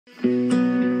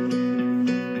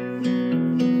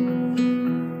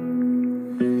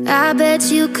I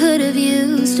bet you could have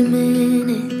used a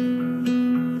minute,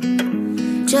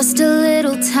 just a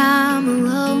little time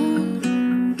alone.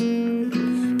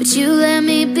 But you let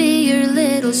me be your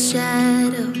little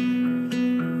shadow,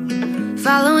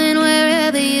 following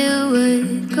wherever you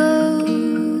would go.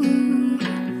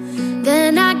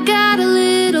 Then I got a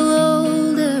little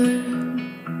older,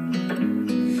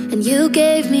 and you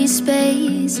gave me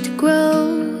space to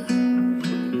grow.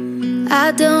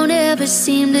 I don't ever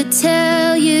seem to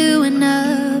tell you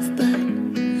enough, but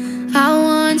I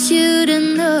want you to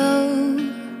know,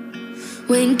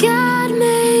 when God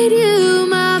made you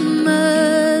my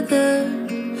mother,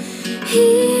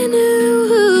 He knew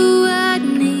who I'd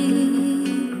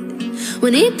need.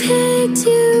 When He picked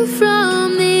you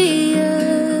from the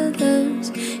others,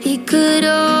 He could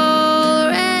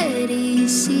already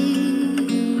see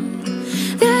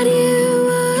that you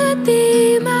would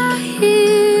be my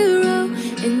hero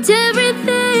and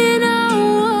everything I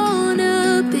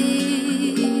wanna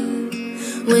be.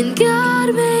 When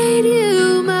God made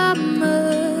you my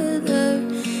mother,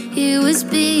 He was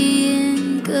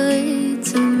being good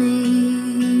to me.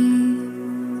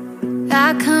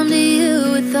 I come to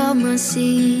you with all my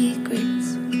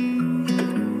secrets,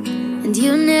 and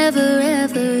you never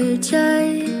ever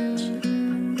judge.